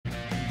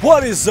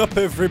What is up,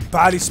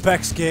 everybody?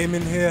 Specs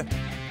Gaming here.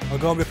 I'm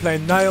going to be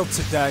playing Nailed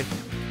today.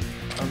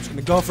 I'm just going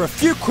to go for a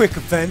few quick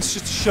events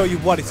just to show you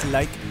what it's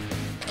like.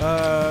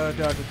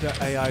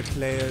 AI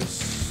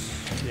players.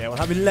 Yeah, we'll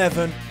have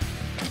 11.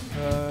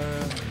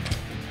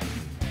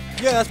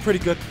 Yeah, that's pretty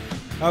good.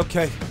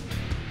 Okay.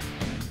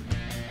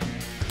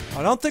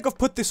 I don't think I've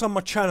put this on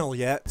my channel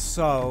yet,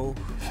 so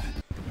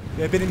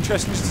yeah, a bit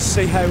interesting just to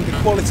see how the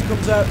quality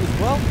comes out as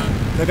well.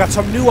 They got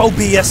some new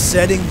OBS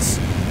settings.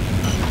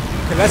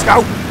 Okay, let's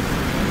go.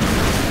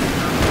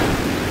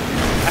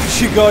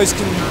 As you guys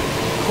can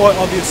quite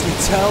obviously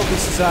tell,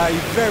 this is a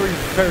very,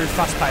 very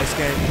fast-paced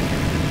game.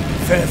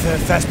 Very, very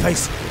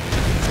fast-paced.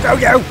 Let's go,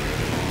 go!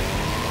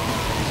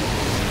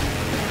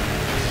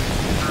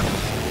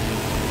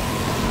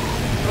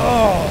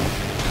 Oh!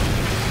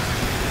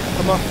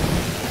 Come on.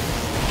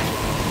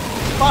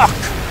 Fuck!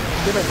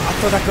 Damn it, I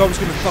thought that guy was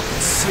gonna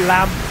fucking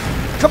slam.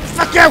 Come,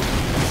 fuck you!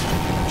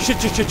 Shit,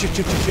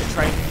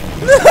 train.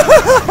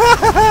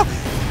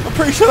 I'm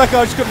pretty sure that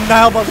guy just got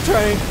nailed by the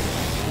train.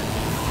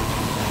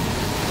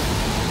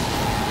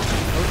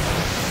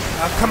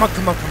 Oh, come on.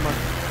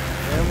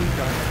 There we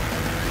go.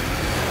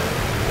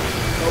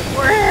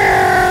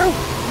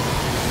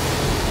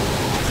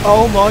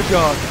 Oh my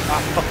god, I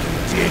fucking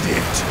did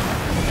it.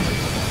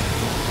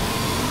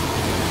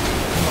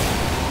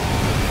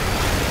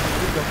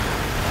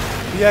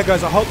 Yeah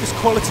guys, I hope this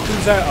quality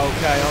comes out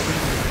okay. I've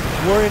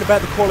been worrying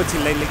about the quality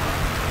lately.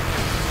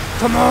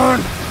 Come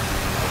on!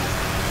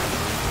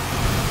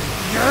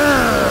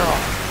 Yeah!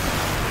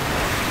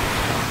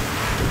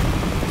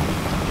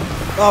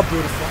 Oh,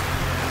 beautiful.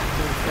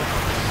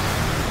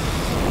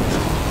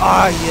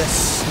 Ah,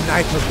 yes,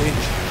 sniper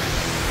bitch.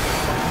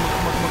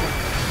 Come on.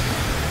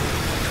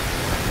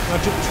 Now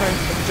jump the train,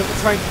 let me jump the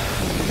train.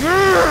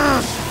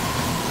 Yes!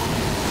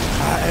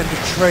 I am the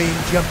train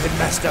jumping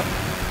master.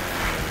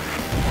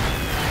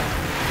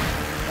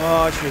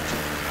 Oh shit.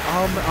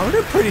 I'm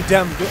doing pretty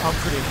damn good. I'm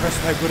pretty impressed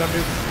with how good I'm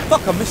doing.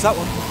 Fuck, I missed that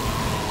one.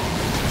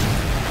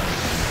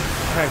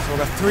 Okay, so we've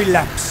got 3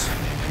 laps.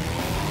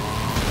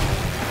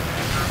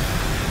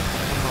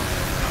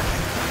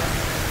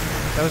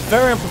 That was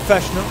very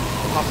unprofessional.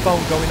 My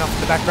phone going off in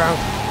the background.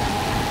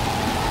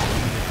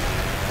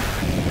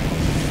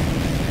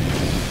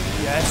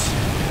 Yes.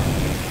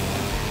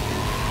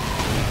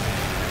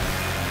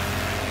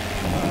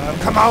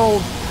 Come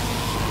on!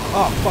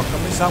 Oh fuck, I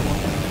missed that one.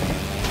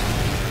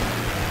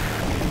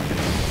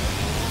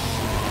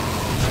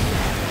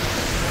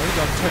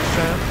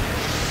 Touchdown.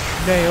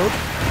 Nailed.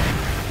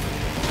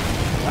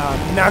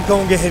 Now go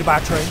and get hit by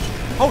a train.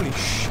 Holy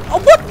sh! Oh,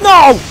 what?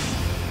 No!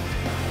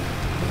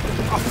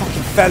 I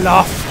fucking fell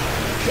off.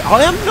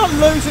 I am not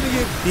losing to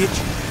you, bitch.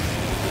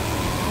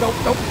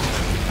 No.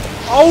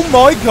 Oh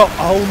my god.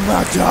 Oh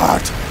my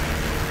god.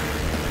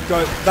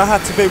 God, that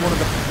had to be one of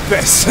the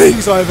best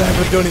things I've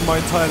ever done in my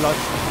entire life.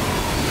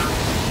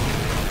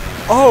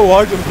 Oh,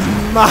 I just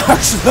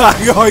mashed that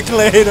guy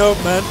clean up,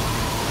 man.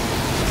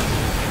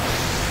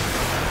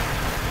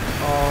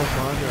 Oh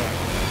my god.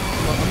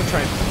 Come on, I'm a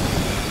train.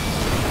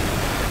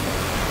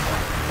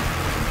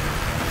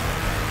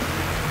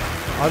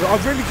 I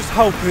really just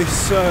hope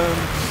this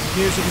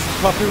music isn't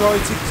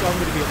copyrighted, because I'm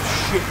going to be a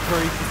shit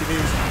freak if it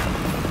is.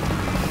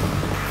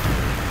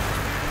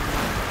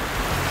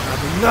 I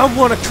do not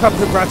want a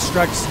copyright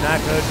strike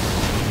snackered.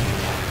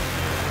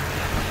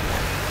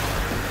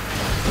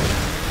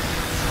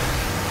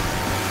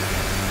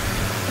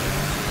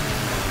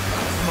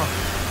 Come on.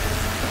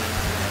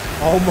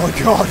 Oh my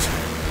god.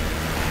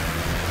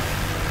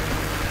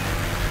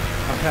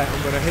 Okay,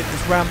 I'm gonna hit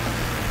this ramp.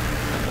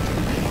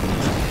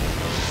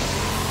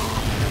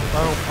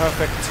 Oh,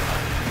 perfect.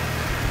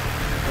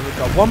 There we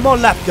go. One more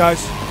lap,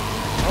 guys.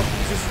 Oh,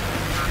 just...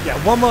 yeah,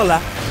 one more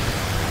lap.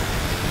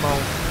 Come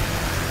on.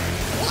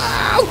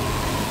 Wow!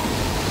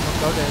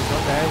 Go there,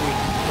 we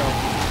go.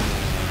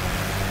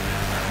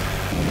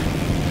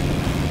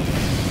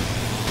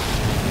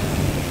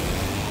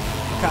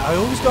 Okay, I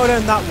always go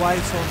down that way,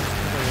 so I'm just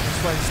gonna go this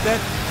way instead.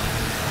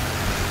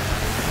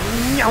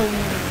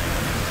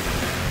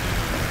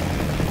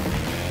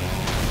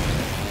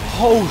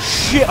 Oh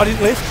shit, I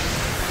didn't lift.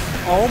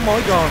 Oh my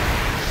god.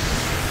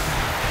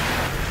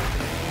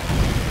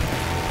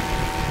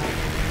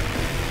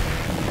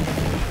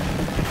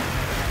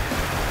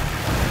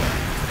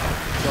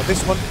 Got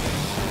this one.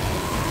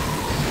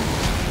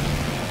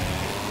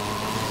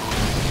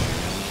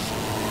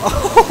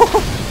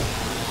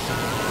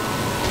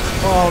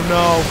 Oh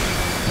no.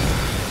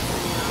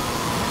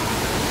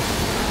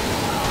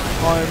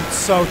 I'm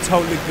so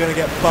totally gonna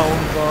get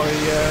boned by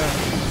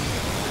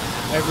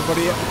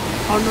everybody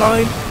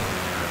online.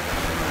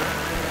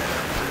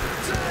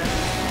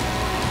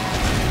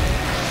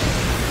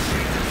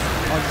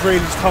 I really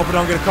just hope I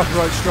don't get a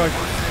copyright strike.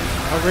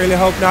 I really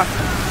hope not.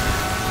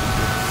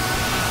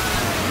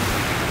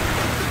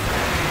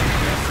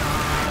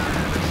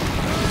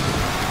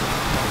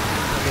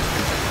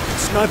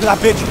 Sniper that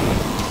bitch.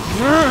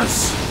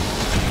 Yes.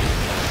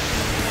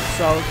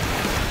 So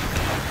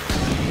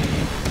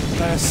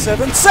there's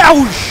 7.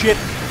 Oh shit.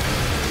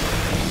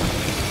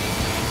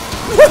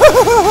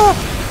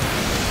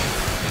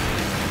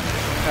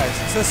 Okay,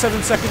 since they're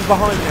 7 seconds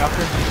behind me, I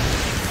can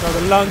go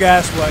the long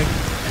ass way.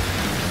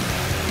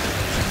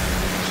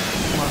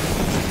 Come on.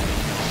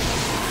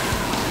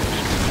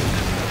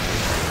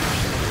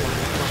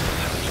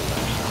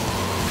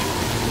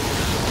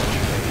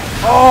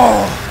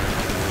 Oh!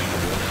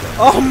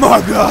 Oh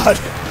my god!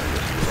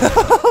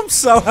 I'm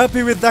so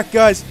happy with that,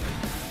 guys.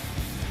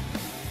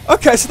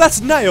 Okay, so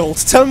that's nailed.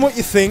 Tell me what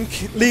you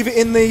think. Leave it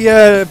in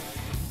the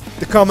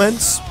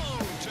comments.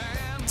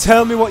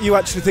 Tell me what you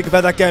actually think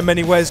about that game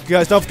anyways,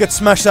 guys. Don't forget to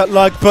smash that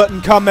like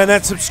button, comment,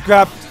 and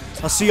subscribe.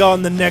 I'll see you all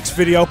in the next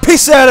video.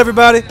 Peace out,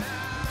 everybody.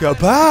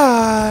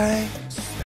 Goodbye.